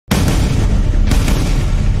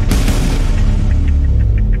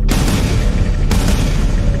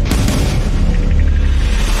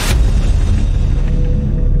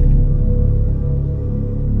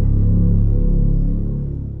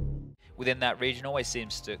within that region always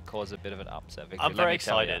seems to cause a bit of an upset victory. I'm very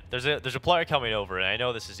excited. There's a player coming over, and I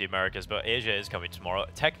know this is the Americas, but Asia is coming tomorrow.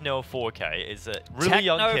 Techno 4K is a really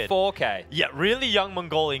young kid. Techno 4K? Yeah, really young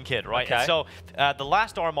Mongolian kid, right? Okay. And so the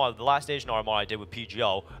last RMR, the last Asian RMR I did with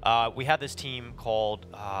PGL, we had this team called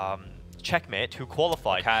Checkmate who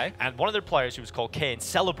qualified. Okay. And one of their players, who was called Kane,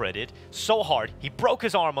 celebrated so hard, he broke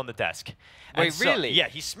his arm on the desk. Wait, really? Yeah,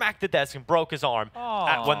 he smacked the desk and broke his arm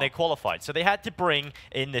when they qualified. So they had to bring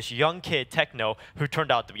in this young kid, Techno, who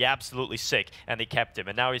turned out to be absolutely sick, and they kept him.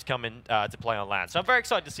 And now he's coming to play on LAN. So I'm very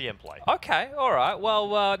excited to see him play. Okay, all right.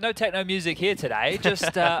 Well, no techno music here today.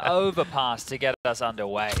 Just Overpass to get us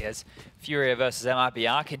underway as FURIA versus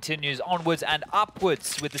MIBR continues onwards and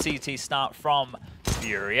upwards with the CT start from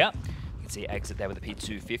FURIA. See exit there with the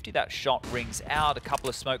P250. That shot rings out. A couple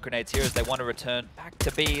of smoke grenades here as they want to return back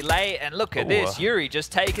to B late. And look at this. yuurih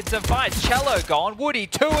just taking some fights. Cello gone. Woody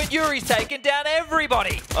 2 and yuurih's taking down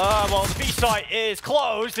everybody. Well, the B site is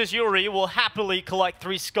closed as yuurih will happily collect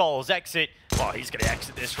 3 skulls. Exit. Well, he's going to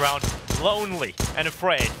exit this round lonely and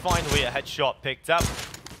afraid. Finally, a headshot picked up.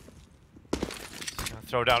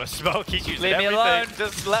 Throw down a smoke. He's using Leave everything. me alone.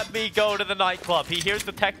 Just let me go to the nightclub. He hears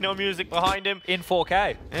the techno music behind him. In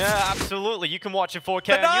 4K. Yeah, absolutely. You can watch it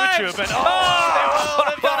 4K on YouTube. And oh, they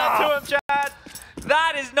will have done it to him, Chad.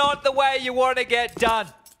 That is not the way you want to get done.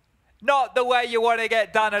 Not the way you want to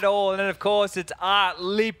get done at all. And then, of course, it's Art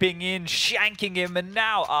leaping in, shanking him. And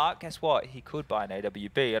now Art, guess what? He could buy an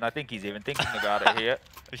AWB. And I think he's even thinking about it here.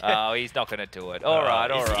 Yeah. Oh, he's not going to do it. All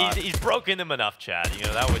right. He's broken them enough, Chad. You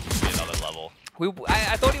know, that would just be another level.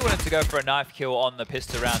 I thought he wanted to go for a knife kill on the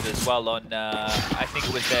pistol round as well on, I think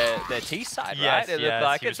it was their T side, right? It looked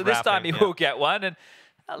like it. So this time he will get one. And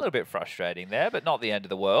a little bit frustrating there, but not the end of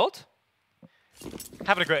the world.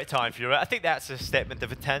 Having a great time, FURIA. I think that's a statement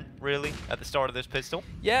of intent, really, at the start of this pistol.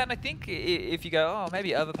 Yeah, and I think if you go, oh,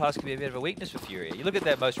 maybe Overpass could be a bit of a weakness for FURIA. You look at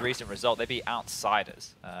their most recent result, they'd be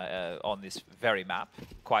outsiders on this very map,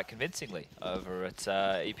 quite convincingly, over at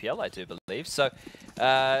EPL, I do believe. So,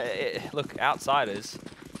 look, outsiders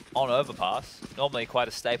on Overpass, normally quite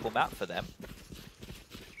a staple map for them.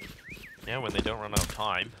 Yeah, when they don't run out of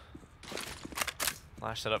time.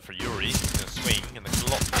 Flash that up for yuurih. He's going to swing, and the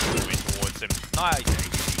clock is moving towards him. Nice.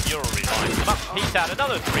 yuurih lines him up. He's had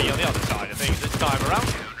another 3 on the other side of things this time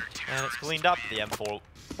around. And it's cleaned up. The M4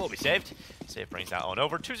 will be saved. Save brings that on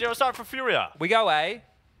over. 2-0 start for FURIA. We go A.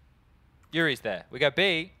 yuurih's there. We go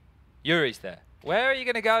B. yuurih's there. Where are you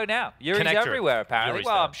going to go now? yuurih's everywhere, apparently.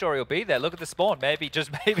 Well, I'm sure he'll be there. Look at the spawn. Maybe, just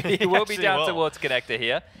maybe, he will be down towards connector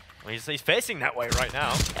here. Well, he's facing that way right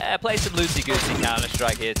now. Yeah, play some loosey-goosey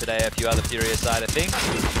Counter-Strike here today. A few other FURIA side of things.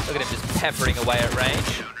 Look at him just peppering away at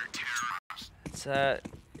range. It's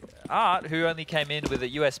Art, who only came in with a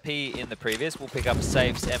USP in the previous, will pick up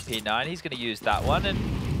Safe's MP9. He's going to use that one and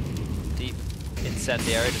deep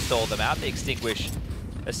incendiary to stall them out. They extinguish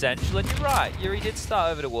Essential. And you're right, yuurih did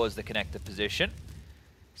start over towards the connector position.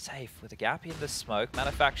 Safe with a gap in the smoke,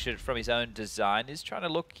 manufactured from his own design, is trying to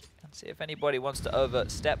look and see if anybody wants to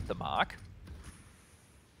overstep the mark.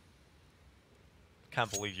 Can't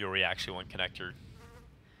believe yuurih actually went connector.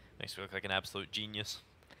 Makes me look like an absolute genius.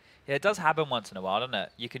 Yeah, it does happen once in a while, doesn't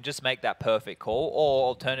it? You can just make that perfect call, or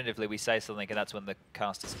alternatively, we say something and that's when the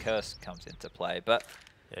caster's curse comes into play. But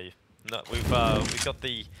yeah, we've got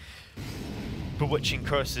the bewitching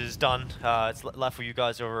curses done. It's left for you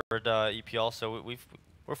guys over at EPL, so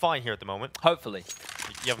we're fine here at the moment. Hopefully.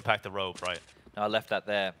 You haven't packed the robe, right? No, I left that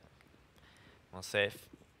there. Well, safe.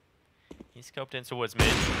 He scoped in towards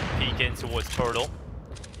mid, peek in towards Turtle.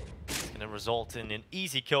 It's going to result in an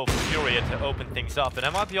easy kill for FURIA to open things up. And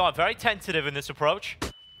MIBR very tentative in this approach.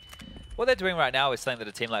 What they're doing right now is something that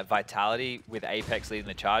a team like Vitality, with Apex leading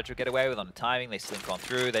the charge, will get away with on the timing. They slink on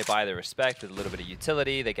through, they buy their respect with a little bit of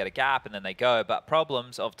utility, they get a gap, and then they go. But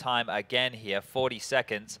problems of time again here, 40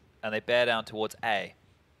 seconds, and they bear down towards A.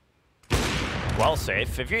 Well,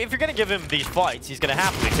 Safe, if you're going to give him these fights, he's going to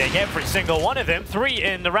happily take every single one of them. 3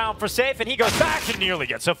 in the round for Safe, and he goes back and nearly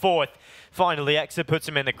gets a 4th. Finally, Exit puts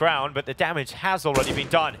him in the ground, but the damage has already been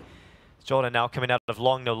done. Jordan now coming out of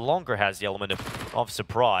long no longer has the element of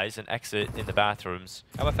surprise, and Exit in the bathrooms.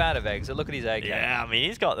 I'm a fan of Exit. Look at his AK. Yeah, I mean,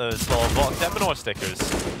 he's got those little Vox MIBR stickers.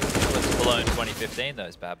 Let's Cologne 2015,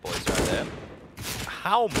 those bad boys right there.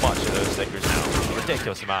 How much are those stickers now?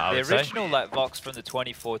 Ridiculous amount, I would say. The original like Vox from the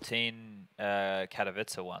 2014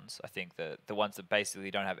 Katowice ones, I think the ones that basically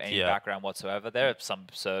don't have any background whatsoever, they're at some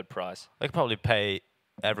absurd price. They could probably pay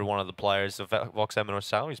every one of the players of Vox MIBR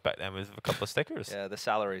salaries back then with a couple of stickers. Yeah, the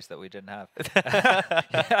salaries that we didn't have.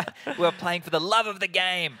 Yeah, we're playing for the love of the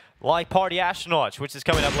game. Like Party Astronauts, which is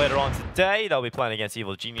coming up later on today. They'll be playing against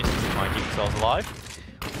Evil Geniuses to try and keep themselves alive.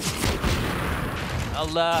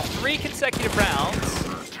 3 consecutive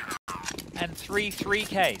rounds and 3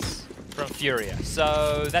 3Ks from FURIA.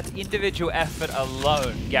 So that's individual effort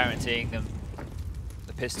alone guaranteeing them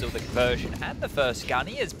the pistol, the conversion, and the first gun.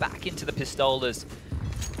 He is back into the pistolas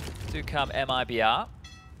to come MIBR.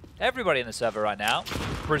 Everybody in the server right now,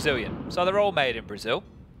 Brazilian. So they're all made in Brazil.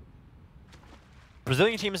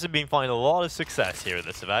 Brazilian teams have been finding a lot of success here at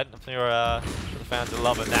this event. I think the fans are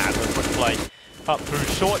loving that. But quick play up through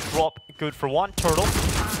short, drop, good for 1. Turtle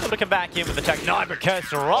able to come back in with the tech 9, but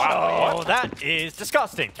Caserado, wow, that is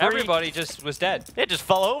disgusting. Everybody just was dead. It just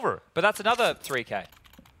fell over. But that's another 3K.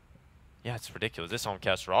 Yeah, it's ridiculous. This on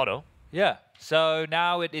Caserado. Yeah. So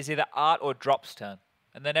now it is either Art or Drop's turn,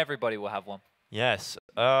 and then everybody will have one. Yes.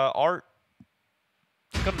 Art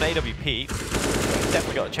got an AWP.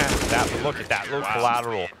 Definitely got a chance at that, but look at that. Low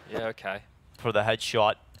collateral. Yeah, okay. For the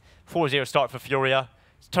headshot. 4-0 start for FURIA.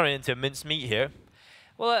 It's turning into mincemeat here.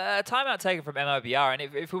 Well, a timeout taken from MIBR,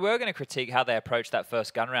 and if we were going to critique how they approached that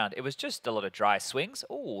first gun round, it was just a lot of dry swings.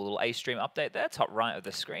 Oh, a little A-stream update there, top right of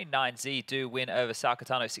the screen. 9Z do win over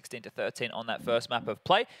Salcatano 16-13 on that first map of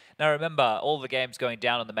play. Now remember, all the games going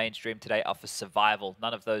down on the mainstream today are for survival.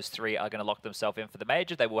 None of those 3 are going to lock themselves in for the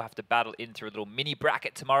major. They will have to battle in through a little mini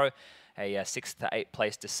bracket tomorrow. A 6th to 8th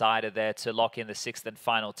place decider there to lock in the 6th and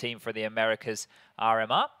final team for the Americas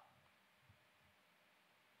RMR.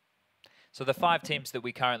 So the 5 teams that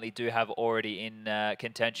we currently do have already in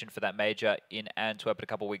contention for that major in Antwerp in a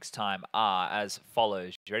couple of weeks' time are as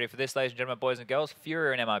follows. You ready for this, ladies and gentlemen, boys and girls?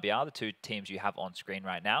 FURIA and MIBR, the 2 teams you have on screen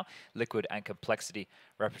right now. Liquid and Complexity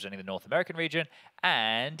representing the North American region.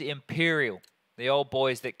 And Imperial, the old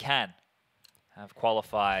boys that can, have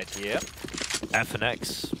qualified here.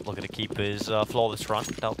 FNX looking to keep his flawless run.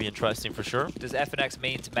 That'll be interesting for sure. Does FNX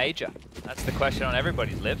mean to major? That's the question on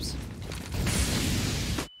everybody's lips.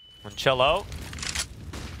 Mancello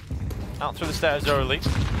out through the stairs early.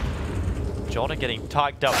 Jordan getting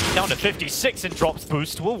tagged up. He's down to 56 and Drop's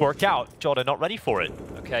boost will work out. Jordan not ready for it.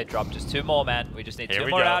 Okay, Drop, just 2 more, man. We just need 2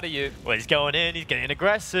 more out of you. Well, he's going in. He's getting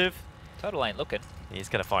aggressive. Total ain't looking. He's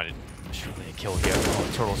going to find it. Surely a kill here.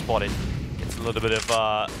 Oh, Turtle spotted. Gets a little bit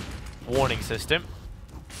of warning system.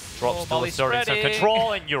 Drop still asserting some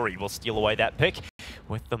control, and yuurih will steal away that pick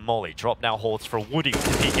with the molly. Drop now holds for Woody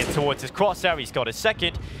to peek in towards his crosshair. He's got a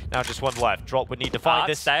second. Now just 1 left. Drop would need to find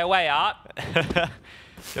this. Stay away, Art.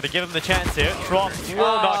 Gotta give him the chance here. Drop will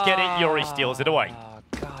not get it. yuurih steals it away.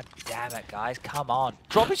 God damn it, guys. Come on.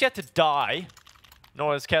 Drop is yet to die,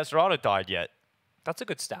 nor has Caserado died yet. That's a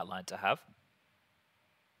good stat line to have.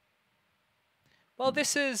 Well,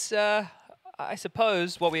 this is, I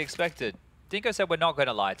suppose, what we expected. Dinko said we're not going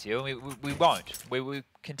to lie to you, and we won't. We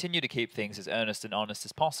continue to keep things as earnest and honest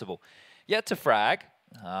as possible. Yet to frag,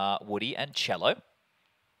 Woody and Cello.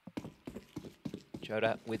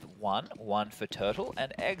 Joda with 1 for Turtle,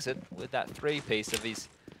 and Exit with that 3-piece of his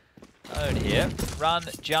own here. Run,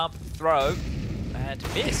 jump, throw, and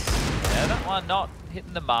miss. Yeah, that one not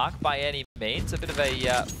hitting the mark by any means. A bit of a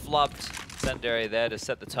flubbed secondary there to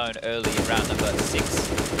set the tone early in round number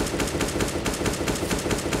 6.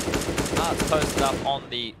 Art's posted up on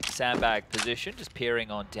the sandbag position, just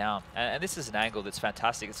peering on down. And this is an angle that's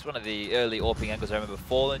fantastic. It's one of the early AWPing angles I remember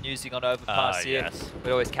Fallen using on Overpass here. Yes.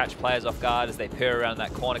 We'd always catch players off guard as they peer around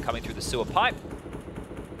that corner coming through the sewer pipe.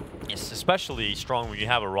 It's especially strong when you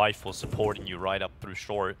have a rifle supporting you right up through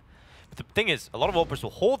short. But the thing is, a lot of AWPers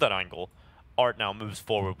will hold that angle. Art now moves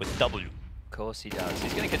forward with W. Of course he does.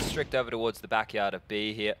 He's going to constrict over towards the backyard of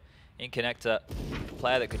B here. In connector, the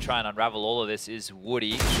player that could try and unravel all of this is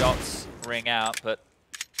Woody. Shots ring out, but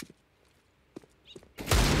be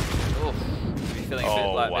feeling a bit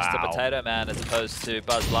like Mr. Potato Man as opposed to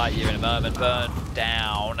Buzz Lightyear in a moment. Burn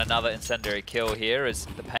down. Another incendiary kill here as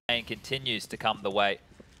the pain continues to come the way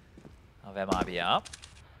of MIBR.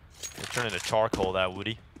 They turn into charcoal, that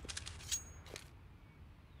Woody.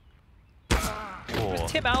 It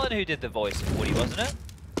was Tim Allen who did the voice of Woody, wasn't it?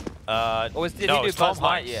 Or did he do Buzz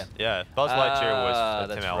Lightyear? Yeah, Buzz Lightyear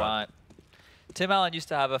was Tim Allen. Right. Tim Allen used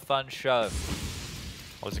to have a fun show.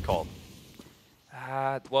 What was it called?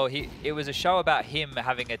 Well, it was a show about him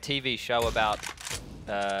having a TV show about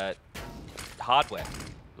hardware,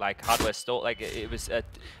 like hardware store. Like it was Tim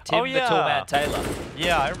the Toolman Taylor.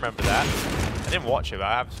 Yeah, I remember that. I didn't watch it, but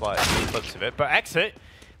I have like clips of it. But Exit,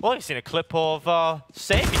 well, you've seen a clip of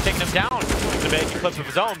saffee taking him down. He's making clips of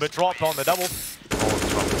his own, but dropped on the double.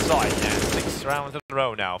 From the side, yeah. 6 rounds in a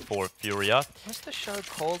row now for FURIA. Was the show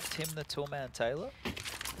called Tim the Toolman Taylor? I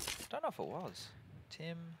don't know if it was.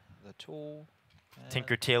 Tim the Tool.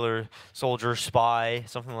 Tinker Tailor Soldier Spy,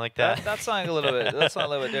 something like that. That's something a little bit. That's something a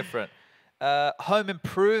little bit different. Home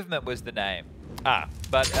Improvement was the name. Ah,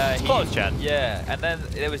 but close, Chad. Yeah, and then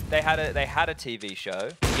they had a TV show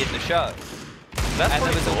in the show. That's and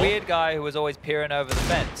there was cool. a weird guy who was always peering over the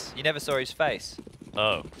fence. You never saw his face.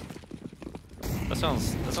 Oh. That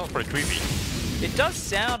sounds pretty creepy. It does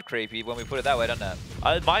sound creepy when we put it that way, doesn't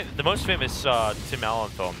it? The most famous Tim Allen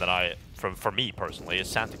film that for me personally, is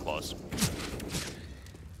Santa Claus.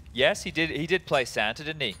 Yes, he did play Santa,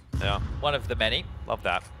 didn't he? Yeah. One of the many. Love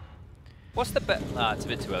that. What's the best? It's a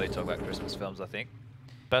bit too early to talk about Christmas films, I think.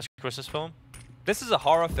 Best Christmas film? This is a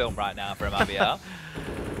horror film right now for MIBR.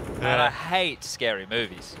 And I hate scary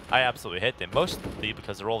movies. I absolutely hate them, mostly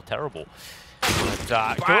because they're all terrible. But,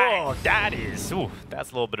 oh, that's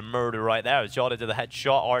a little bit of murder right there. Jota to the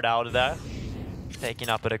headshot, Art out of there. Taking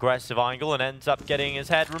up an aggressive angle and ends up getting his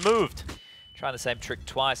head removed. Trying the same trick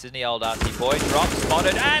twice, isn't he, old RT boy? Drop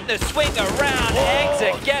spotted, and the swing around.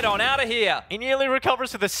 Exit, get on out of here. He nearly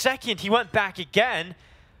recovers to the second. He went back again.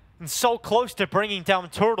 And so close to bringing down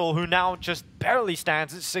Turtle, who now just barely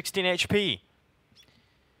stands at 16 HP.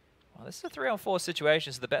 Well, this is a 3-on-4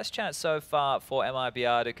 situation, so the best chance so far for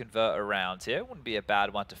MIBR to convert a round here. Wouldn't be a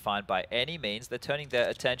bad one to find by any means. They're turning their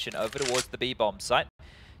attention over towards the B-bomb site.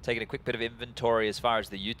 Taking a quick bit of inventory as far as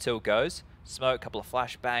the util goes. Smoke, a couple of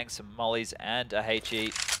flashbangs, some mollies, and a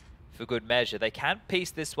HE for good measure. They can piece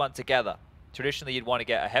this one together. Traditionally, you'd want to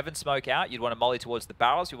get a heaven smoke out. You'd want to molly towards the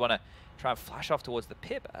barrels. You want to try and flash off towards the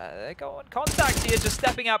pip. They're going contact here, just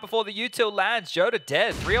stepping out before the util lands. Jota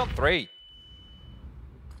dead, 3-on-3.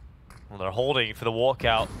 Well, they're holding for the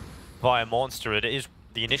walkout via Monster. It is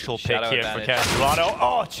the initial pick here for advantage. Casterado.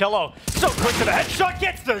 Oh, Cello, so quick to the headshot,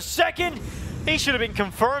 gets the second. He should have been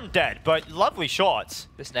confirmed dead, but lovely shots.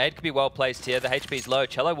 This nade could be well placed here. The HP's low.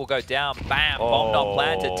 Cello will go down. Bam, bomb not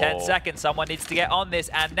planted. 10 seconds. Someone needs to get on this,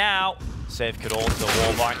 and now... Save could also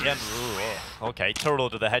wall back in. Okay, Turtle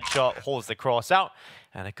to the headshot, holds the cross out.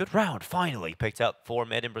 And a good round, finally, picked up for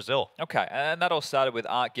mid in Brazil. Okay, and that all started with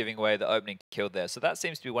Art giving away the opening kill there. So that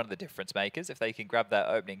seems to be one of the difference makers. If they can grab that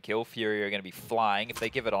opening kill, FURIA are going to be flying. If they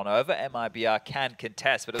give it on over, MIBR can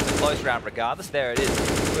contest. But it was a close round regardless. There it is.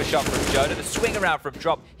 Good shot from Jota. The swing around from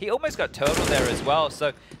Drop. He almost got Turtle there as well.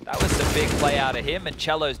 So that was some big play out of him. And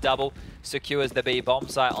Cello's double secures the B bomb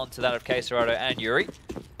site onto that of Caserado and yuurih.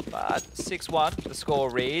 But 6-1, the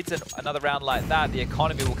score reads, and another round like that, the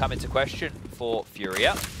economy will come into question for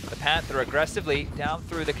FURIA. The Panther aggressively down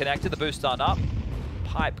through the connector, the boost on up,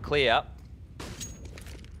 pipe clear.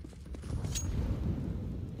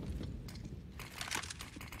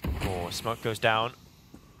 Oh, smoke goes down.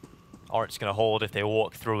 Art's going to hold if they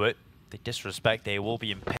walk through it. If they disrespect, they will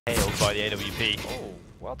be impaled by the AWP. Oh,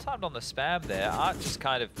 well timed on the spam there. Art just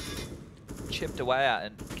kind of chipped away at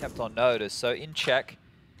and kept on notice. So in check.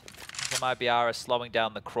 MIBR are slowing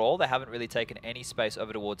down the crawl. They haven't really taken any space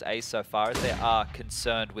over towards A so far, as they are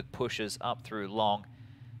concerned with pushes up through long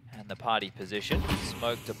and the party position.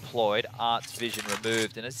 Smoke deployed, Art's vision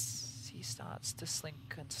removed, and as he starts to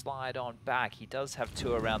slink and slide on back, he does have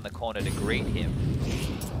two around the corner to greet him.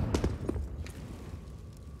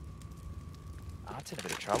 Art's in a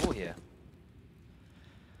bit of trouble here.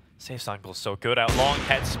 Safe angle so good out long,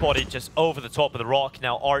 head spotted just over the top of the rock.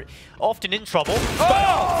 Now Art often in trouble.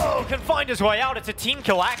 Oh! Can find his way out. It's a team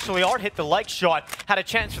kill actually. Art hit the leg shot, had a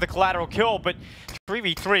chance for the collateral kill, but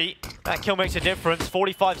 3v3, that kill makes a difference.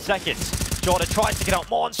 45 seconds. Jota tries to get out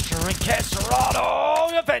Monster and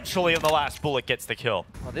Caserado eventually on the last bullet gets the kill.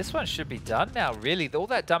 Well, this one should be done now, really. All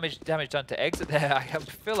that damage done to exit there, I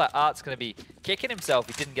feel like Art's going to be kicking himself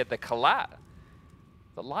if he didn't get the collat.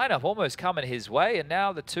 The lineup almost coming his way, and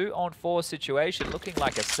now the 2-on-4 situation looking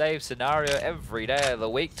like a save scenario every day of the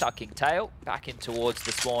week. Tucking tail back in towards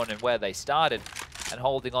the spawn and where they started, and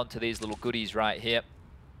holding on to these little goodies right here.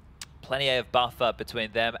 Plenty of buffer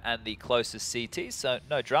between them and the closest CT, so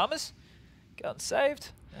no dramas. Gun saved,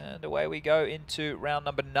 and away we go into round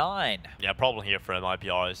number 9. Yeah, problem here for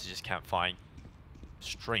MIBR is you just can't find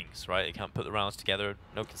strings, right? They can't put the rounds together.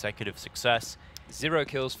 No consecutive success. 0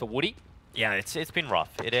 kills for Woody. Yeah, it's been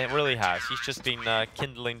rough. It really has. He's just been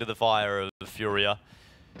kindling to the fire of the FURIA.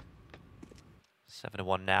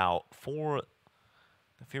 7-1 now for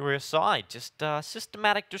the FURIA side. Just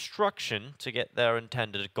systematic destruction to get their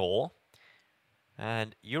intended goal.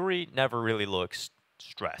 And yuurih never really looks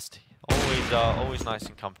stressed. Always nice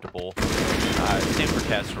and comfortable. Same for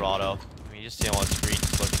Caserado. I mean, you just see him on screen,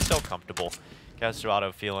 just looking so comfortable.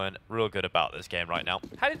 Caserado feeling real good about this game right now.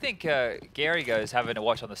 How do you think Gary goes having to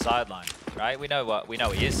watch on the sideline? Right, we know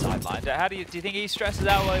he is sidelined. How do you think he stresses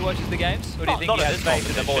out while he watches the games, or do you think he has faith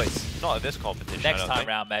in the boys? Not at this competition. Next time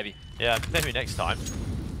round, maybe. Yeah, maybe next time.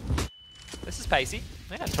 This is pacey.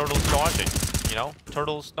 Yeah, Turtle's charging. You know,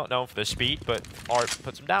 Turtle's not known for the speed, but Art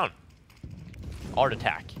puts him down. Art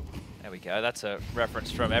Attack. There we go. That's a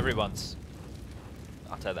reference from everyone's.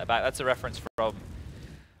 I'll take that back. That's a reference from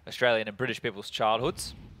Australian and British people's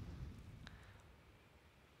childhoods.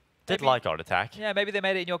 Did like Art Attack. Yeah, maybe they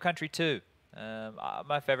made it in your country too.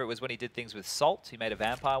 My favorite was when he did things with salt. He made a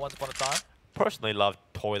vampire once upon a time. Personally loved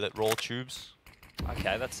toilet roll tubes.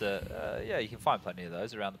 Okay, that's a... yeah, you can find plenty of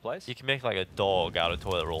those around the place. You can make like a dog out of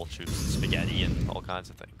toilet roll tubes, spaghetti, and all kinds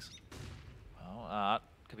of things. Well, Art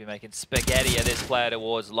could be making spaghetti of this player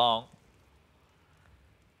towards long.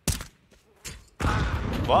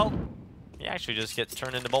 Well, he actually just gets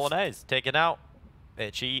turned into bolognese. Taken out.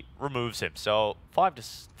 Itchy removes him. So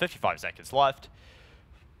 55 seconds left.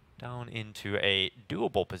 Down into a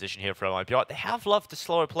doable position here for MIBR. They have loved the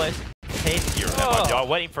slower pace here. MIBR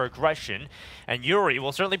waiting for aggression, and yuurih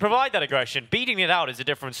will certainly provide that aggression. Beating it out is a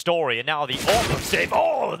different story, and now the auto save.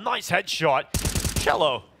 Oh, nice headshot.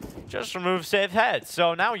 Cello just removes save head.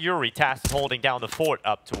 So now yuurih tasked with holding down the fort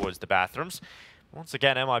up towards the bathrooms. Once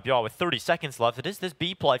again, MIBR with 30 seconds left. It is this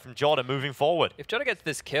B play from Jota moving forward. If Jota gets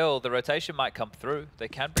this kill, the rotation might come through. They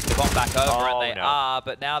can bring the bomb back over, and they are,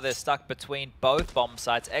 but now they're stuck between both bomb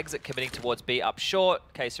sites. Exit committing towards B up short.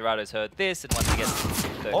 K-Serato's heard this, and once he gets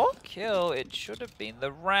the kill, it should have been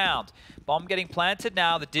the round. Bomb getting planted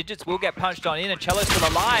now. The digits will get punched on in, and Cello's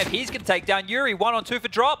still alive. He's going to take down yuurih. 1-on-2 for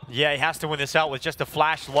drop. Yeah, he has to win this out with just a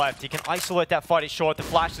flash left. He can isolate that fight at short. The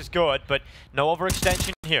flash is good, but no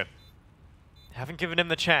overextension here. Haven't given him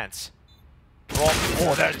the chance.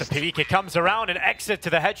 Oh, there's the peek. It comes around and exit to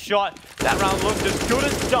the headshot. That round looked as good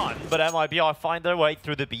as done, but MIBR find their way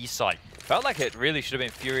through the B site. Felt like it really should have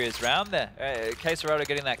been Furia's round there. K-Serato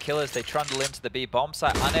getting that kill as they trundle into the B bomb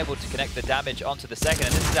site, unable to connect the damage onto the second,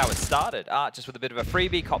 and this is how it started. Art just with a bit of a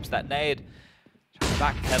freebie, cops that nade.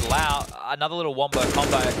 Backpedal out, another little wombo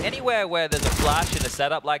combo. Anywhere where there's a flash in a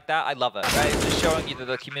setup like that, I love it, right? It's just showing you that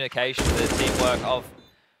the communication, the teamwork of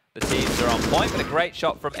the teams are on point, but a great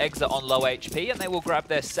shot from Exit on low HP, and they will grab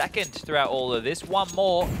their second throughout all of this. One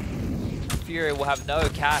more. FURIA will have no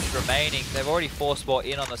cash remaining. They've already forced bought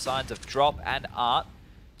in on the signs of drop and Art.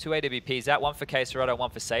 2 AWPs out, one for K-Serato, one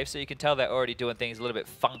for Safe, so you can tell they're already doing things a little bit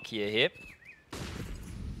funkier here.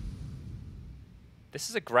 This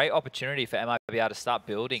is a great opportunity for MIBR to start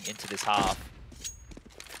building into this half.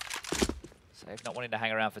 Safe not wanting to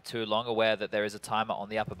hang around for too long, aware that there is a timer on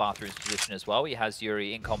the upper bathroom's position as well. He has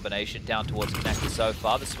yuurih in combination down towards connector so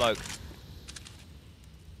far. The smoke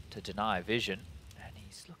to deny vision. And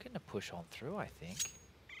he's looking to push on through, I think.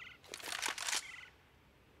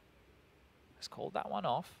 Has called that one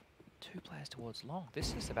off. 2 players towards long.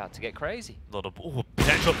 This is about to get crazy. Little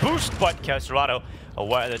potential boost, but K-Serato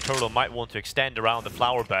aware the turtle might want to extend around the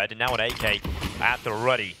flower bed, and now an AK at the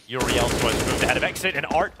ready. yuurih elsewhere has moved ahead of Exit, and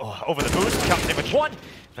Art over the boost comes in with one.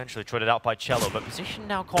 Eventually trotted out by Cello, but position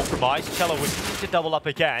now compromised. Cello would need to double up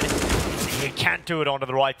again. He can't do it onto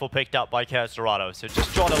the rifle picked up by K-Serato. So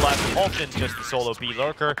just Jota left, often just the solo B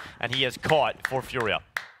lurker, and he is caught for FURIA.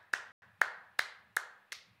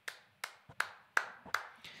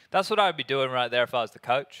 That's what I would be doing right there if I was the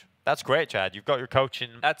coach. That's great, Chad. You've got your coaching.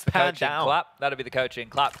 That's the coaching down. clap. That'll be the coaching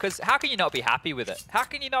clap. Because how can you not be happy with it? How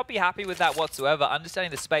can you not be happy with that whatsoever?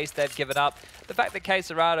 Understanding the space they've given up. The fact that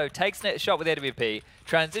K-Serato takes a shot with AWP,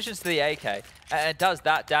 transitions to the AK, and does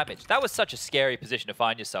that damage. That was such a scary position to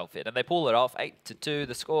find yourself in. And they pull it off, 8-2.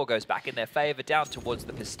 The score goes back in their favor, down towards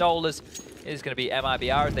the Pistolas. It is going to be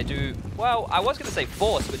MIBR as they do, well, I was going to say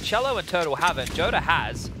force, but Cello and Turtle haven't. Jota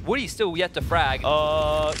has. Woody still yet to frag.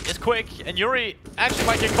 It's quick, and yuurih actually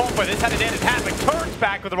might get caught by this. Had it in his hand, but turns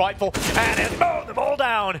back with the rifle, and it mowed the ball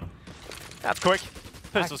down. That's quick.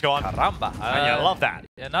 Pistol's gone. Caramba. Yeah, I love that.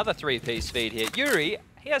 Another 3-piece feed here. yuurih,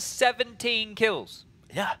 he has 17 kills.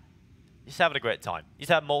 Yeah. He's having a great time. He's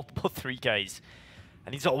had multiple 3Ks.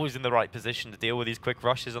 And he's always in the right position to deal with these quick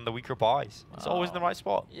rushes on the weaker buys. He's always in the right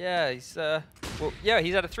spot. Yeah, he's well, yeah,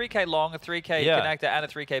 he's had a 3K long, a 3K connector, and a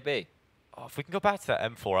 3KB. Oh, if we can go back to that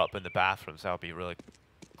M4 up in the bathrooms, that would be really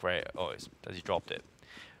great. Oh, has he dropped it?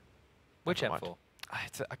 Which M4? I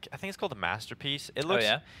think it's called the Masterpiece. It looks.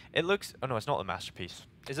 It looks. Oh no, it's not the Masterpiece.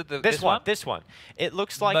 Is it this one? This one. It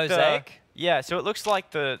looks like Mosaic. Yeah, so it looks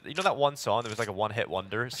like you know that one song that was like a one-hit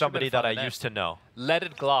wonder? Somebody that I used to know.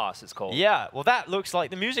 Leaded Glass, it's called. Yeah, well that looks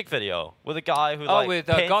like the music video with a guy who with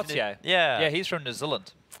Gautier. Yeah. Yeah, he's from New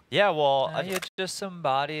Zealand. Yeah, well... You're just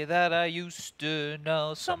somebody that I used to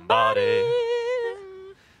know. Somebody.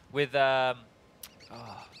 With, I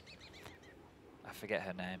forget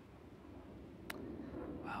her name.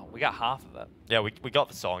 Wow, we got half of it. Yeah, we got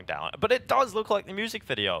the song down, but it does look like the music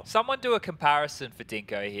video. Someone do a comparison for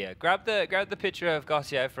Dinko here. Grab the picture of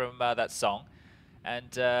Gautier from that song, and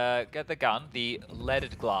get the gun, the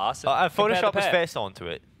leaded glass. And Photoshop his face onto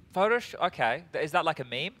it. Photoshop? Okay. Is that like a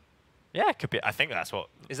meme? Yeah, it could be. I think that's what...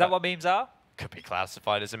 Is that what memes are? Could be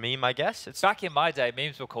classified as a meme, I guess. It's Back in my day,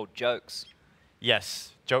 memes were called jokes.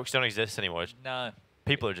 Yes. Jokes don't exist anymore. No.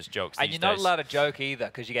 People are just jokes And these you're not days. allowed to joke either,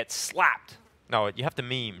 because you get slapped. No, you have to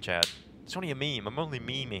meme, Chad. It's only a meme. I'm only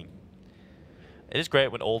memeing. It is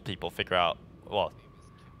great when old people figure out, well,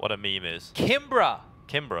 what a meme is. Kimbra.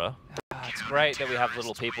 Kimbra. It's great that we have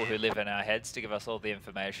little people who live in our heads to give us all the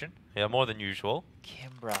information. Yeah, more than usual.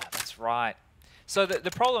 Kimbra, that's right. So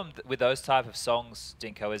the problem with those type of songs,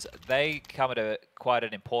 Dinko, is they come at quite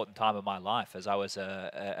an important time in my life, as I was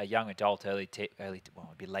a young adult, well, it'd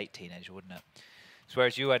be late teenager, wouldn't it? So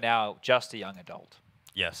whereas you are now just a young adult.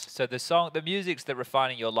 Yes. So the musics that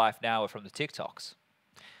refining your life now are from the TikToks.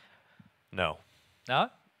 No. No?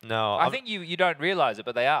 No. I think you don't realize it,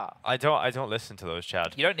 but they are. I don't listen to those,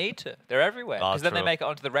 Chad. You don't need to. They're everywhere. Because then they make it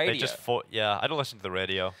onto the radio. They just yeah, I don't listen to the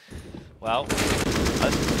radio. Well,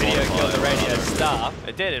 video killed the radio star.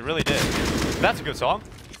 It did. It really did. That's a good song.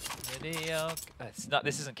 Video. It's not.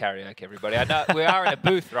 This isn't karaoke, everybody. I know we are in a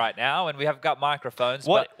booth right now, and we have got microphones.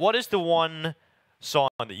 What is the one song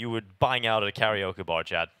that you would bang out at a karaoke bar,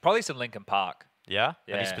 Chad? Probably some Linkin Park. Yeah?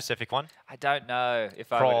 Yeah. Any specific one? I don't know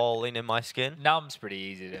if I Crawling in my skin? Numb's pretty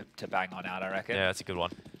easy to bang on out, I reckon. Yeah, that's a good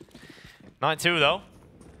one. 9-2 though.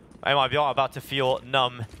 MIBR are about to feel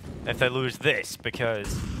numb if they lose this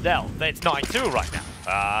because, well, it's 9-2 right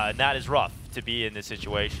now. And that is rough to be in this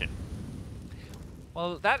situation.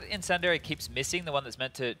 Well, that incendiary keeps missing, the one that's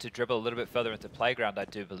meant to dribble a little bit further into playground, I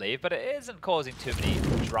do believe, but it isn't causing too many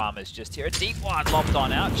dramas just here. A deep one lobbed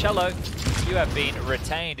on out. Cello, you have been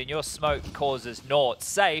retained, and your smoke causes naught.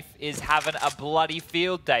 Safe is having a bloody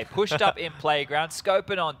field day. Pushed up in playground,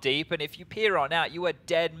 scoping on deep, and if you peer on out, you are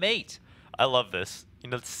dead meat. I love this. You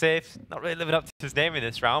know, Safe, not really living up to his name in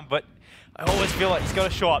this round, but I always feel like he's got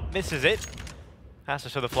a shot, misses it, has to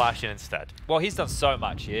show the flash in instead. Well, he's done so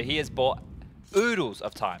much here. He has bought oodles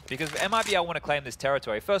of time because MIBR want to claim this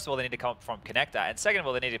territory. First of all, they need to come from connector, and second of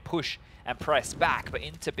all, they need to push and press back. But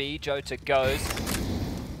into B, Jota goes.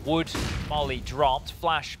 Wood, Molly dropped,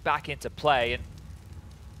 flash back into play, and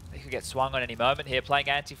they could get swung on any moment here. Playing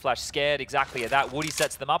anti-flash, scared exactly of that. Woody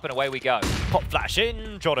sets them up, and away we go. Pop flash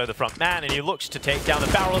in, Jota the front man, and he looks to take down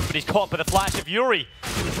the barrels, but he's caught by the flash of yuurih.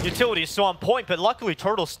 Utility is so on point, but luckily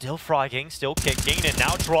Turtle still fragging, still kicking, and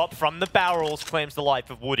now drop from the barrels claims the life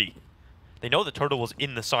of Woody. They know the Turtle was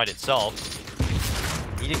in the side itself.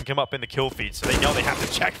 He didn't come up in the kill feed, so they know they have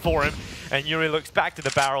to check for him. And yuurih looks back to the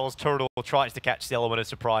barrels. Turtle tries to catch the element of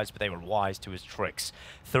surprise, but they were wise to his tricks.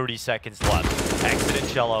 30 seconds left. Exit and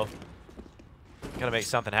Cello. Gotta make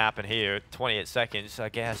something happen here. 28 seconds, I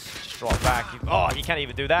guess. Just drop back. Oh, you can't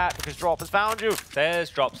even do that because Drop has found you. There's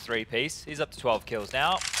Drop's 3-piece. He's up to 12 kills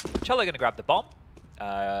now. Cello gonna grab the bomb.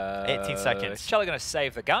 18 seconds. Cello gonna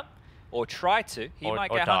save the gun, or try to. He might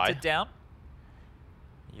get hunted down.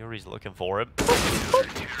 yuurih's looking for him.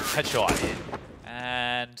 Headshot.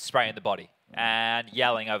 And spraying the body. And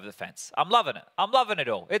yelling over the fence. I'm loving it. I'm loving it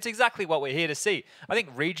all. It's exactly what we're here to see. I think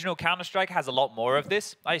regional Counter-Strike has a lot more of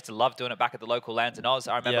this. I used to love doing it back at the local LANs in Oz.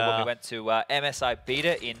 I remember when we went to MSI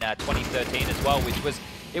Beta in 2013 as well,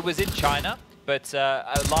 which was in China. But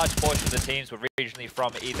a large portion of the teams were regionally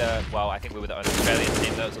from either, well, I think we were the only Australian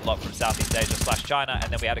team. There was a lot from Southeast Asia / China,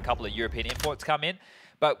 and then we had a couple of European imports come in.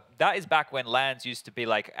 But that is back when LANs used to be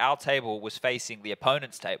like, our table was facing the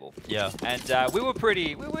opponent's table. Yeah. And we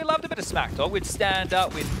loved a bit of smack talk. We'd stand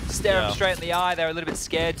up, we'd stare them straight in the eye. They were a little bit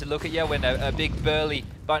scared to look at you when a big burly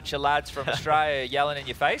bunch of lads from Australia are yelling in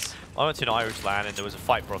your face. I went to an Irish LAN and there was a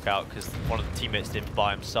fight broke out because one of the teammates didn't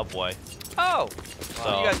buy him Subway. Oh,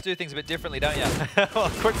 well, you guys do things a bit differently, don't you? Well,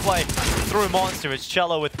 quick play through Monster. It's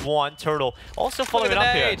Cello with one. Turtle also following it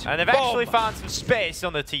up here. And they've actually found some space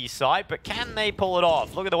on the T side, but can they pull it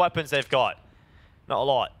off? Look at the weapons they've got. Not a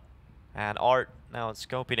lot. And Art now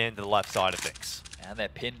scoping into the left side of things. And they're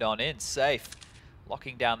pinned on in. Safe.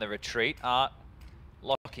 Locking down the retreat. Art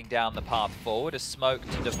locking down the path forward. A smoke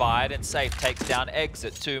to divide, and Safe takes down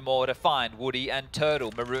exit. Two more to find. Woody and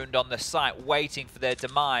Turtle marooned on the site, waiting for their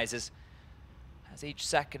demise as each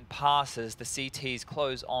second passes, the CTs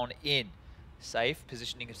close on in. Safe,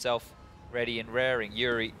 positioning himself ready and raring.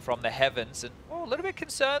 yuurih from the heavens, and a little bit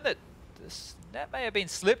concerned that this net may have been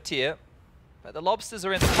slipped here, but the lobsters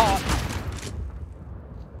are in the pot.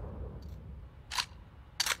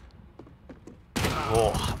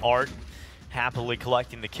 Oh, Art happily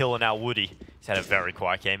collecting the kill, and now Woody. He's had a very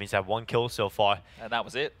quiet game. He's had one kill so far. And that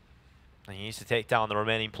was it. And he needs to take down the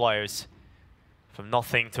remaining players. From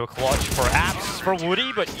nothing to a clutch, perhaps, for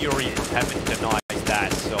Woody, but yuurih haven't denied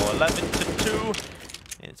that. So 11-2.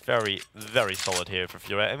 It's very, very solid here for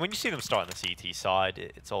FURIA. And when you see them start on the CT side,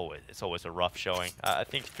 it's always a rough showing. I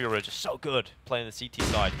think FURIA are just so good playing the CT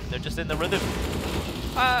side. They're just in the rhythm.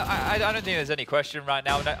 I don't think there's any question right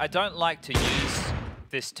now. I don't like to use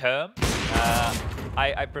this term.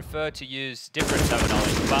 I prefer to use different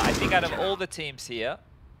terminology. But I think out of all the teams here,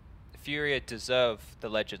 FURIA deserve the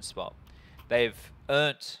legend spot. They've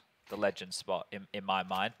earned the legend spot in my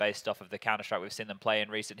mind, based off of the Counter-Strike we've seen them play in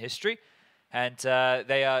recent history. And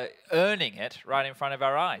they are earning it right in front of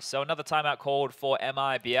our eyes. So another timeout called for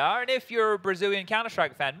MIBR. And if you're a Brazilian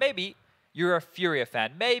Counter-Strike fan, maybe you're a FURIA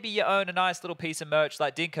fan. Maybe you own a nice little piece of merch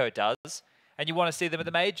like Dinko does, and you want to see them at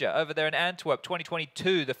the major over there in Antwerp,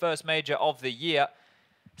 2022, the first major of the year.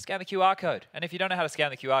 Scan the QR code. And if you don't know how to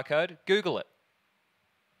scan the QR code, Google it.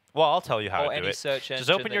 Well, I'll tell you how or to do it. Search just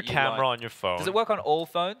open your camera on your phone. Does it work on all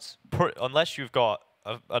phones? Unless you've got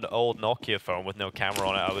an old Nokia phone with no camera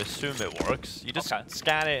on it, I would assume it works. You just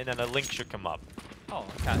scan it, and then a link should come up. Oh,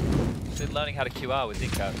 okay. So learning how to QR with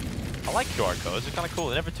Dinko. I like QR codes. They're kind of cool.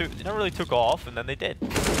 They never really took off, and then they did.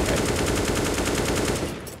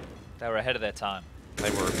 They were ahead of their time. They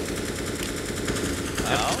were.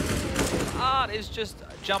 Art is just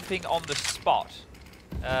jumping on the spot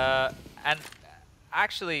and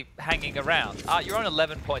actually hanging around. Art, you're on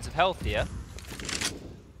 11 points of health here.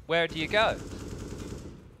 Where do you go?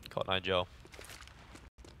 Caught Nigel.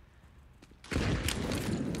 He's going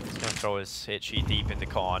to throw his HE deep into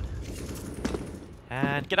Con.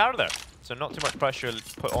 And get out of there. So not too much pressure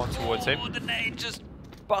put on towards him. The nade just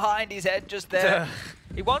behind his head just there.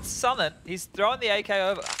 He wants something. He's throwing the AK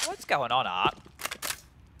over. What's going on, Art?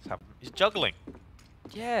 He's juggling.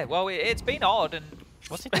 Yeah, well, it's been odd. And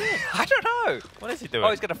what's he doing? I don't know. What is he doing? Oh,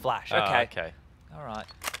 he's got a flash. Okay. Okay. All right.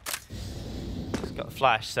 He's got a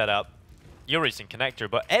flash set up. yuurih's in connector,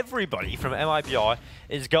 but everybody from MIBR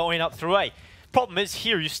is going up through A. Problem is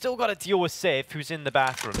here, you still got to deal with saffee, who's in the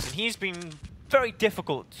bathrooms, and he's been very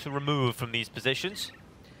difficult to remove from these positions.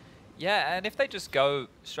 Yeah, and if they just go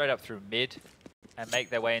straight up through mid and make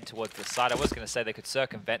their way in towards the side, I was going to say they could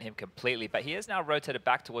circumvent him completely, but he has now rotated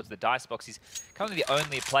back towards the dice box. He's currently the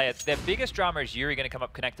only player. Their biggest drama is yuurih going to come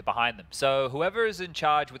up connected behind them. So whoever is in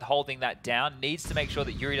charge with holding that down needs to make sure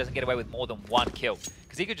that yuurih doesn't get away with more than one kill,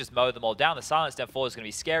 because he could just mow them all down. The silence down forward is going to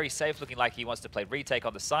be scary. Safe looking like he wants to play retake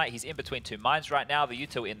on the site. He's in between two mines right now. The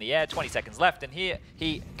U2 in the air, 20 seconds left, and here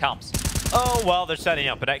he comes. Oh, well, they're setting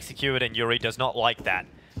up an execute, and yuurih does not like that.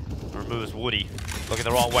 Removes Woody. Looking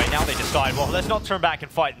the wrong way. Now they decide, well, let's not turn back and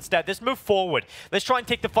fight. Instead, let's move forward. Let's try and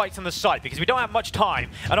take the fights on the side, because we don't have much time.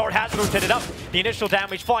 And Art has rotated up. The initial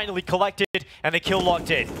damage finally collected, and the kill locked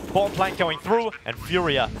in. Bomb plant going through, and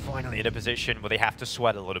FURIA finally in a position where they have to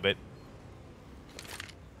sweat a little bit.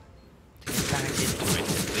 Back into it,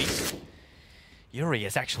 at least. yuurih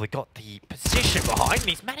has actually got the position behind, and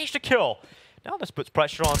he's managed to kill. Now this puts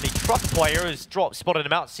pressure on the truck player, who's spotted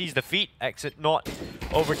him out, sees the feet, exit not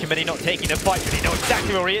overcommitting, not taking the fight, but they know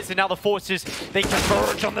exactly where he is, and now the forces, they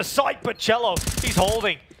converge on the site, but Cello, he's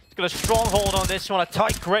holding. He's got a strong hold on this one, a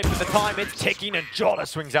tight grip at the time, it's ticking, and Jota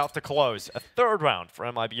swings out to close. A third round for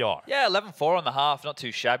MIBR. Yeah, 11-4 on the half, not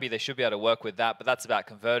too shabby. They should be able to work with that, but that's about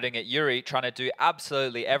converting it. yuurih trying to do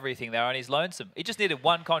absolutely everything there, and he's lonesome. He just needed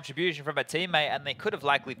one contribution from a teammate, and they could have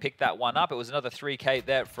likely picked that one up. It was another 3K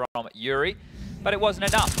there from yuurih. But it wasn't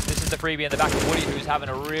enough. This is the freebie in the back of Woody, who's having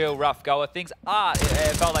a real rough go of things.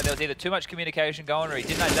 It felt like there was either too much communication going, or he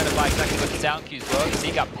didn't identify exactly what the sound cues were, because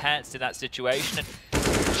he got pantsed in that situation. And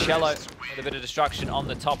Cello with a bit of destruction on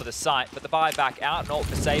the top of the site. But the buyback out, naught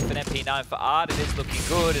for safe, and MP9 for Art. It is looking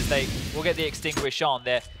good as they will get the extinguish on.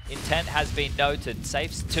 Their intent has been noted.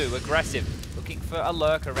 Safe's too aggressive. Looking for a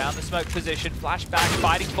lurk around the smoke position. Flashback,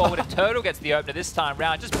 fighting forward, and Turtle gets the opener this time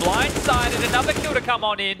round. Just blindsided, another kill to come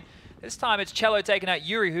on in. This time it's Cello taking out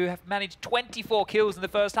yuurih, who have managed 24 kills in the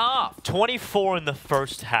first half. 24 in the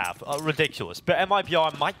first half. Ridiculous. But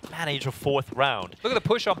MIBR might manage a fourth round. Look at the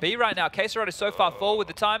push on B right now. Quesarado is so far forward.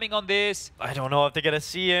 The timing on this. I don't know if they're going to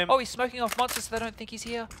see him. Oh, he's smoking off monsters so they don't think he's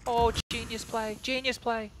here. Oh, genius play. Genius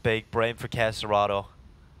play. Big brain for Quesarado.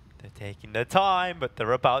 They're taking their time, but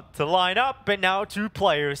they're about to line up, and now two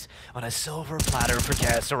players on a silver platter for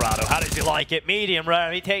Quesarado. How does he like it? Medium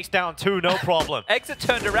rare. He takes down two, no problem. Exit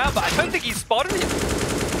turned around, but I don't think he spotted him.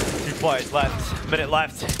 Two players left. Minute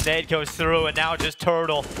left. Nade goes through, and now just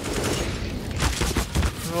Turtle.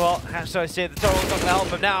 Well, as I say, the Turtle's not going to help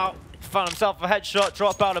him now. He found himself a headshot,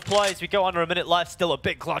 drop out of play as we go under a minute left. Still a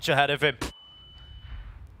big clutch ahead of him.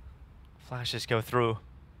 Flashes go through.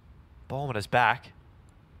 Bomb on his back.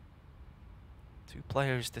 Two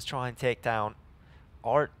players to try and take down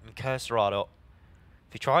Art and Quesarado.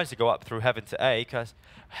 If he tries to go up through Heaven to A, because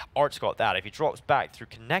Art's got that. If he drops back through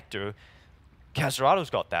Connector, Caserado's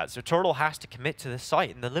got that. So Turtle has to commit to this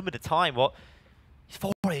site in the limited time. Well, he's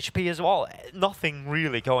 4 HP as well. Nothing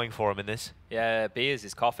really going for him in this. Yeah, B is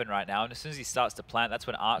his coffin right now. And as soon as he starts to plant, that's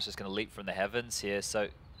when Art's just going to leap from the heavens here. So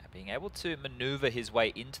being able to maneuver his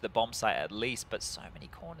way into the bomb site at least, but so many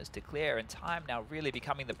corners to clear, and time now really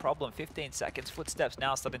becoming the problem. 15 seconds, footsteps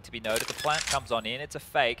now starting to be noted. The plant comes on in, it's a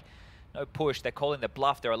fake. No push, they're calling the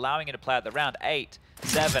bluff, they're allowing him to play at the round. 8,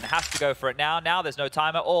 7, has to go for it now. Now there's no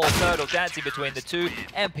time at all. Turtle dancing between the two.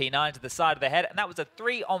 MP9 to the side of the head, and that was a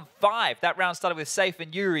 3-on-5. That round started with Safe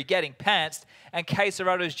and yuurih getting pantsed, and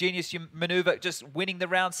Caserado's genius maneuver just winning the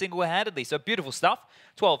round single-handedly. So beautiful stuff,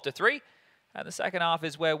 12-3. And the second half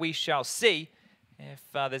is where we shall see if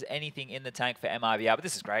there's anything in the tank for MIBR. But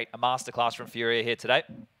this is great, a masterclass from FURIA here today.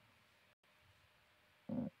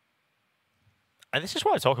 And this is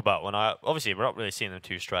what I talk about when obviously we're not really seeing them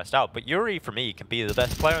too stressed out, but yuurih for me can be the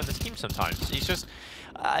best player on this team sometimes. He's just,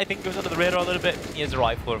 I think, goes under the radar a little bit. He is a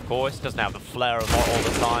rifler, of course, doesn't have the flare a lot all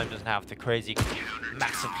the time, doesn't have the crazy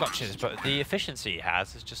massive clutches, but the efficiency he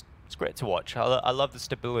has is just, it's great to watch. I love the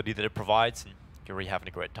stability that it provides, and yuurih having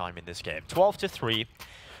a great time in this game. 12-3.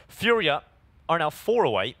 FURIA are now 4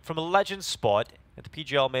 away from a legend spot at the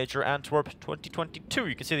PGL Major Antwerp 2022.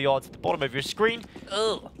 You can see the odds at the bottom of your screen.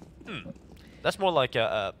 Ugh. That's more like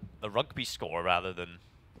a rugby score rather than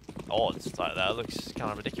odds. It's like that. It looks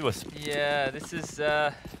kind of ridiculous. Yeah, this is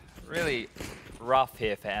really rough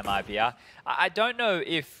here for MIBR. I don't know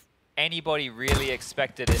if anybody really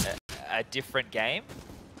expected a different game.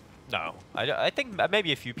 No, I think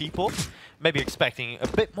maybe a few people, maybe expecting a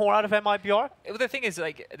bit more out of MIBR. Well, the thing is,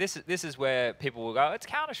 like, this is where people will go, it's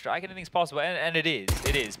Counter-Strike, anything's possible, and it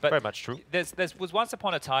is. But very much true. There was once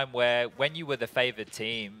upon a time where when you were the favored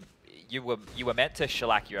team, you were meant to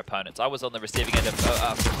shellac your opponents. I was on the receiving end of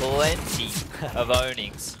plenty of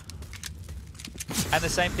ownings. And the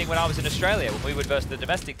same thing when I was in Australia. When we would versus the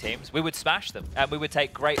domestic teams, we would smash them. And we would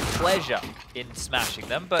take great pleasure in smashing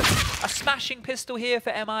them. But a smashing pistol here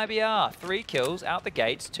for MIBR. 3 kills out the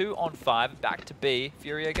gates, 2-on-5, back to B.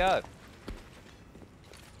 FURIA go.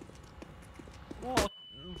 Well,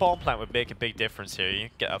 bomb plant would make a big difference here. You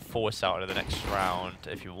can get a force out of the next round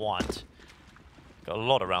if you want. Got a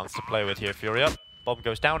lot of rounds to play with here, FURIA. Bomb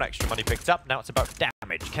goes down, extra money picked up. Now it's about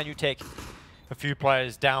damage. Can you take a few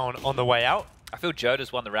players down on the way out? I feel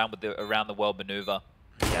Joda's won the round with the around the world maneuver.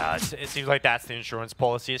 Yeah, it seems like that's the insurance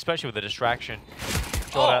policy, especially with the distraction.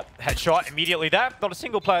 Joda headshot immediately there. Not a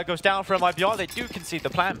single player goes down for MIBR. They do concede the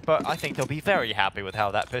plant, but I think they'll be very happy with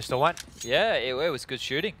how that pistol went. Yeah, it was good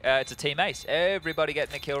shooting. It's a team ace. Everybody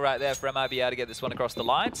getting a kill right there for MIBR to get this one across the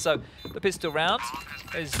line. So the pistol round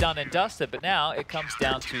is done and dusted, but now it comes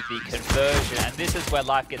down to the conversion. And this is where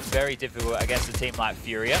life gets very difficult against a team like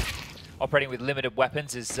FURIA. Operating with limited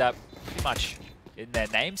weapons is pretty much in their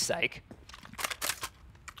namesake.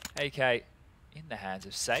 AK in the hands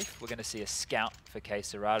of Safe. We're going to see a scout for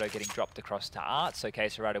Caserado getting dropped across to Art. So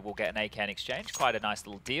Caserado will get an AK in exchange. Quite a nice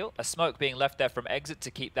little deal. A smoke being left there from exit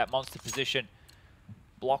to keep that monster position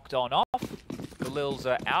blocked on off. The Lils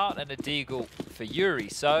are out and a deagle for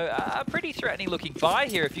yuurih. So a pretty threatening looking buy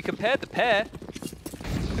here. If you compare the pair,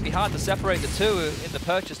 it'd be hard to separate the two in the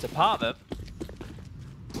purchase department.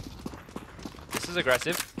 This is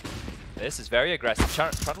aggressive. This is very aggressive.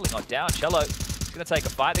 Trundling on down. Cello is going to take a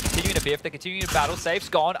fight. They're continuing to biff. They're continuing to battle. Safe's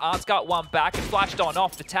gone. Art's got one back and flashed on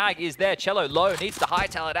off. The tag is there. Cello low. Needs to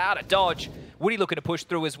hightail it out. A dodge. Woody looking to push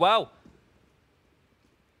through as well.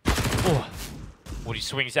 Oh. Woody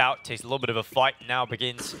swings out, takes a little bit of a fight, and now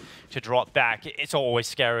begins to drop back. It's always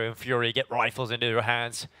scary when FURIA get rifles into their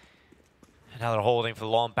hands. And now they're holding for the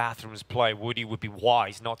long bathrooms play. Woody would be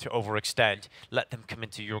wise not to overextend. Let them come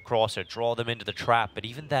into your crosser, draw them into the trap. But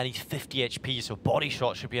even then, he's 50 HP, so body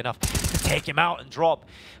shot should be enough to take him out, and drop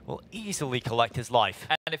will easily collect his life.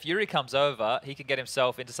 And if yuurih comes over, he can get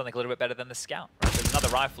himself into something a little bit better than the scout. Right? There's another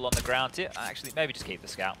rifle on the ground here. Actually, maybe just keep the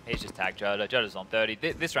scout. He's just tagged Joda. Joda's on 30.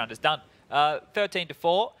 This round is done.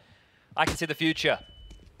 13-4. I can see the future.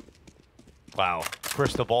 Wow.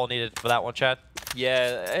 Crystal ball needed for that one, Chad.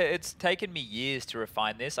 Yeah, it's taken me years to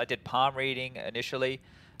refine this. I did palm reading initially.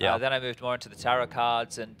 Yeah. Then I moved more into the tarot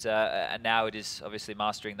cards, and now it is obviously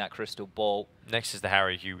mastering that crystal ball. Next is the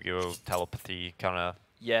Harry Yu-Gi-Oh! Telepathy kind of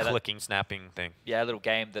clicking, snapping thing. Yeah, a little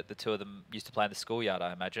game that the two of them used to play in the schoolyard,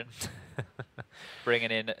 I imagine.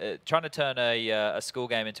 Bringing in, trying to turn a school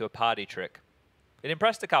game into a party trick. It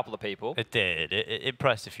impressed a couple of people. It did. It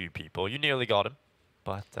impressed a few people. You nearly got him,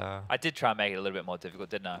 but... I did try and make it a little bit more difficult,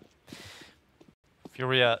 didn't I?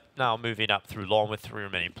 FURIA now moving up through long with 3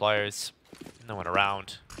 remaining players. No one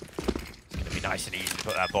around. It's going to be be nice and easy to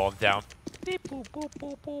put that bomb down. Beep, boop, boop,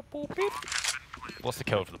 boop, boop, boop, beep. What's the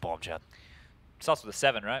code for the bomb, Chad? Starts with a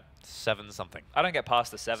 7, right? 7 something. I don't get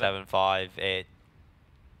past the 7. 7, 5, 8,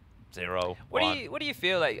 0, What 1. do you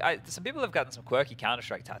feel like? Some people have gotten some quirky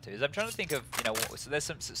Counter-Strike tattoos. I'm trying to think of, you know, so there's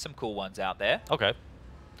some cool ones out there. Okay.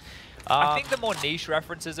 I think the more niche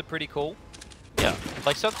references are pretty cool. Yeah,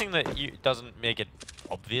 like something that doesn't make it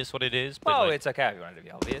obvious what it is. But Oh, like, it's okay if you want it to be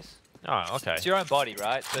obvious. Oh, okay. It's your own body,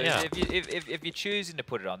 right? So Yeah. if you're choosing to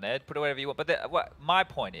put it on there, put it whatever you want. But what my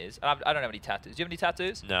point is, and I don't have any tattoos. Do you have any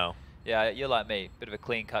tattoos? No. Yeah, you're like me, bit of a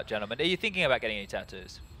clean-cut gentleman. Are you thinking about getting any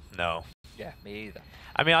tattoos? No. Yeah, me either.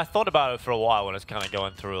 I mean, I thought about it for a while when I was kind of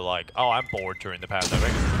going through like, oh, I'm bored during the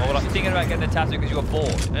pandemic. Well, I'm thinking about getting a tattoo because you were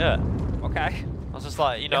bored. Yeah. Okay. I was just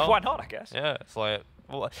like, you know. Yeah, why not, I guess. Yeah, it's like,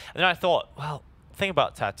 well, and then I thought, well, the thing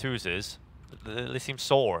about tattoos is they seem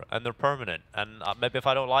sore and they're permanent, and maybe if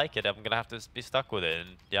I don't like it, I'm gonna have to be stuck with it.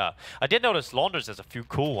 And yeah, I did notice Launders has a few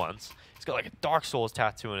cool ones. He's got like a Dark Souls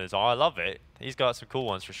tattoo in his arm. I love it. He's got some cool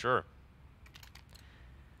ones for sure.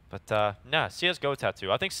 But nah, CS:GO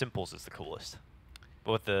tattoo. I think Simples is the coolest,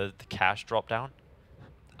 with the cash drop down.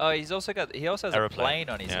 Oh, he also has a plane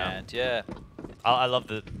on his hand. Yeah. I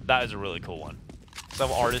love that is a really cool one.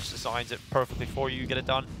 Some artist designs it perfectly for you. You get it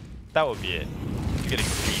done. That would be it. You get it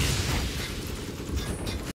completed.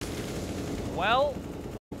 Well,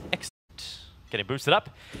 excellent. Getting boosted up,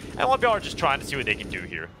 and MIBR just trying to see what they can do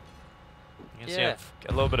here. You can see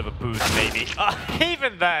a little bit of a boost, maybe.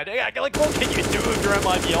 Even that, like, what can you do if you're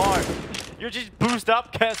MIBR? You're just boost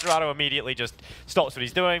up. Caserado immediately just stops what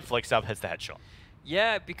he's doing, flicks up, hits the headshot.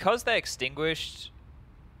 Yeah, because they're extinguished,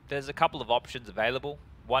 there's a couple of options available.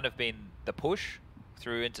 One have been the push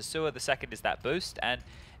through into sewer. The second is that boost. And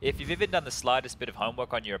if you've even done the slightest bit of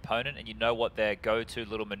homework on your opponent and you know what their go-to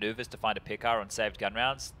little maneuvers to find a pick are on saved gun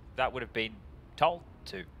rounds, that would have been told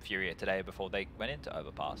to FURIA today before they went into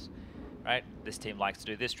Overpass. Right? This team likes to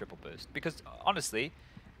do this triple boost. Because honestly,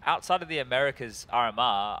 outside of the Americas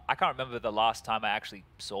RMR, I can't remember the last time I actually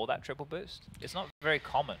saw that triple boost. It's not very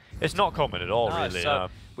common. It's not common at all, really. So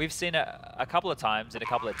we've seen it a couple of times in a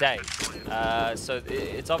couple of days. So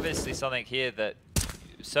it's obviously something here that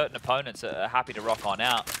certain opponents are happy to rock on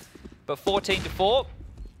out. But 14-4.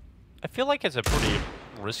 I feel like it's a pretty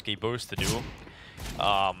risky boost to do.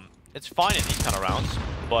 It's fine in these kind of rounds,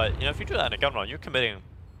 but you know, if you do that in a gun round, you're committing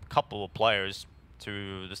a couple of players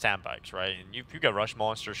to the sandbags, right? And if you get rush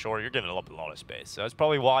monster short, you're giving a lot of space. So that's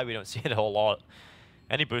probably why we don't see it a whole lot.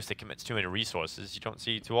 Any boost that commits too many resources, you don't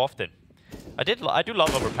see too often. I do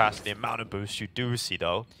love Overpass, the amount of boosts you do see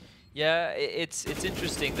though. Yeah, it's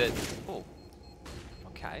interesting that. Oh,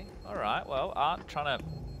 okay, all right. Well, Art trying to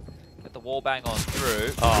get the wall bang on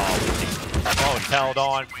through. Oh, it's held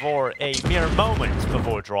on for a mere moment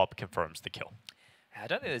before drop confirms the kill. I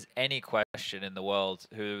don't think there's any question in the world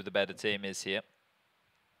who the better team is here.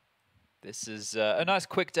 This is a nice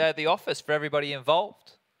quick day at the office for everybody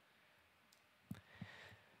involved.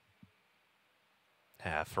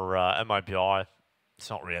 Yeah, for MIBR, it's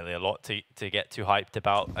not really a lot to get too hyped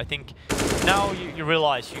about. I think now you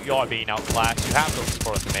realize you are being outclassed. You have to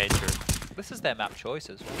explore the major. This is their map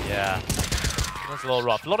choices. Yeah. That's a little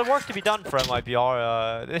rough. A lot of work to be done for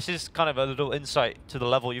MIBR. This is kind of a little insight to the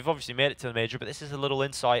level. You've obviously made it to the major, but this is a little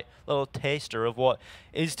insight, a little taster of what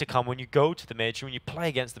is to come when you go to the major. When you play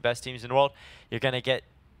against the best teams in the world, you're going to get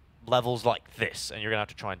levels like this, and you're going to have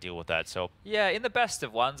to try and deal with that. So yeah, in the best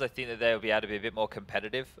of ones, I think that they'll be able to be a bit more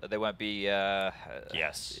competitive. They won't be so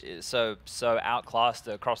outclassed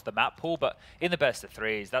across the map pool, but in the best of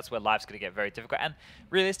threes, that's where life's going to get very difficult. And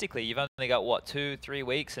realistically, you've only got, what, 2-3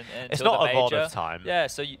 weeks until it's not the major. A lot of time. Yeah,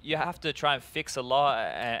 so you have to try and fix a lot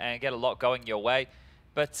and get a lot going your way.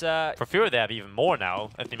 But for FURIA, they have even more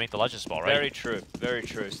now if they make the legend spot, right? Very true, very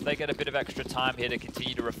true. So they get a bit of extra time here to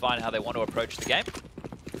continue to refine how they want to approach the game.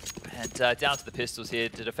 And down to the pistols here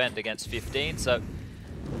to defend against 15. So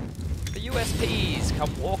the USPs come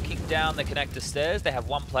walking down the connector stairs. They have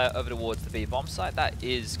one player over towards the B bomb site. That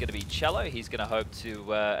is going to be Cello. He's going to hope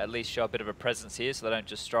to at least show a bit of a presence here so they don't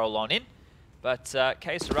just stroll on in. But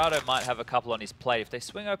Caserado might have a couple on his plate. If they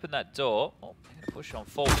swing open that door, oh, they're going to push on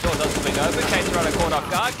forward. Door does swing open. Caserado caught off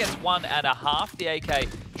guard, gets 1.5. The AK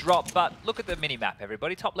drop, but look at the mini-map,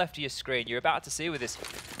 everybody. Top left of your screen, you're about to see with this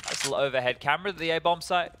nice little overhead camera that the A-bomb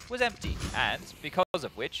site was empty. And because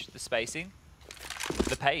of which, the spacing,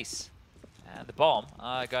 the pace, and the bomb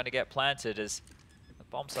are going to get planted as the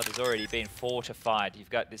bomb site has already been fortified.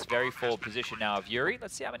 You've got this very forward position now of Yuurih.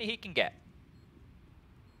 Let's see how many he can get.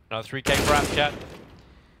 Another 3K for chat.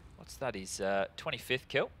 What's that? His 25th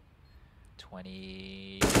kill.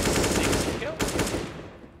 26th kill.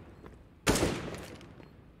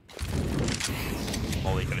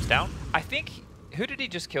 down. I think, who did he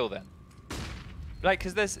just kill then? Like,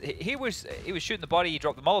 because he was shooting the body, he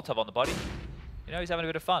dropped the Molotov on the body. You know, he's having a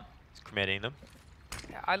bit of fun. He's cremating them.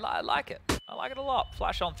 Yeah, I like it. I like it a lot.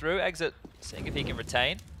 Flash on through, exit, seeing if he can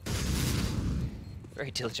retain.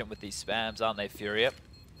 Very diligent with these spams, aren't they, FURIA?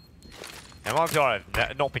 And MIBR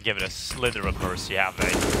have not been given a slither of mercy, have they?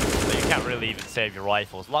 So you can't really even save your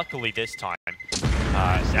rifles. Luckily this time,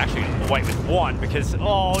 it's actually away with one because,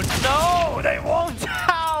 oh no, they won't!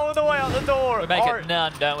 Ow, the way out the door! We make it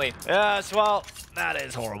none, don't we? Yes, well, that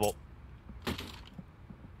is horrible.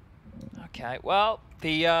 Okay, well,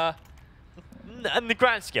 and the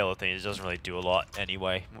grand scale of things, it doesn't really do a lot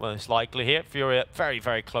anyway. Most likely here, FURIA very,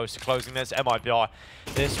 very close to closing this. MIBR,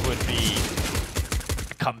 this would be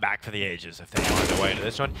a comeback for the ages if they find their way into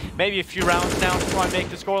this one. Maybe a few rounds now to try and make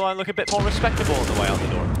the scoreline look a bit more respectable on the way out the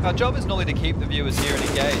door. Our job is not only to keep the viewers here and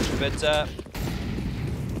engaged, but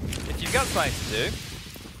if you've got something to do,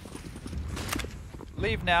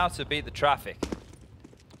 leave now to beat the traffic.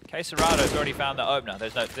 Quesarado's already found the opener.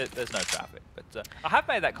 There's no traffic. But I have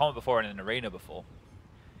made that comment before in an arena before.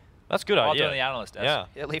 That's a good While idea. doing the analyst desk.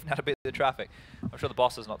 Yeah, leave now to beat the traffic. I'm sure the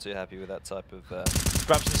boss is not too happy with that type of...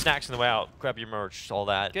 Grab some snacks on the way out. Grab your merch, all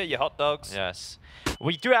that. Get your hot dogs. Yes.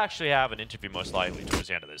 We do actually have an interview most likely towards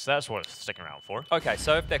the end of this. That's what it's sticking around for. Okay,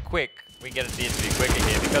 so if they're quick, we can get into the interview quicker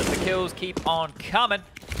here because the kills keep on coming.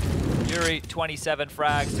 yuurih, 27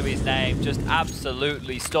 frags to his name, just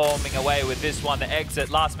absolutely storming away with this one. The exit,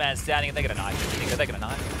 last man standing, and they're going to knife him. They're going to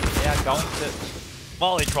knife him. Yeah, going to...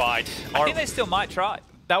 Well, they tried. I think they still might try.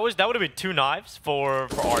 That would have been 2 knives for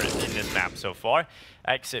Artist in this map so far.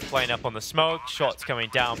 Exit playing up on the smoke, shots coming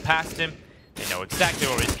down past him. They know exactly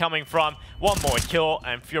where he's coming from. One more kill,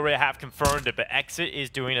 and FURIA have confirmed it, but Exit is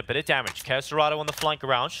doing a bit of damage. Quesarado on the flank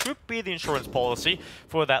around should be the insurance policy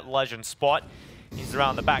for that legend spot. He's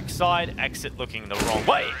around the backside, Exit looking the wrong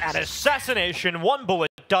way. And assassination, 1 bullet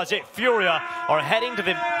does it. FURIA are heading to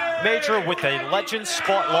the major with a legend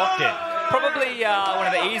spot locked in. Probably one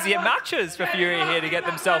of the easier matches for FURIA here to get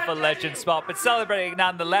themselves a legend spot, but celebrating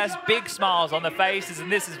nonetheless. Big smiles on the faces, and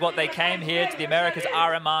this is what they came here to the Americas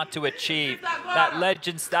RMR to achieve. That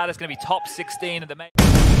legend status, going to be top 16 of the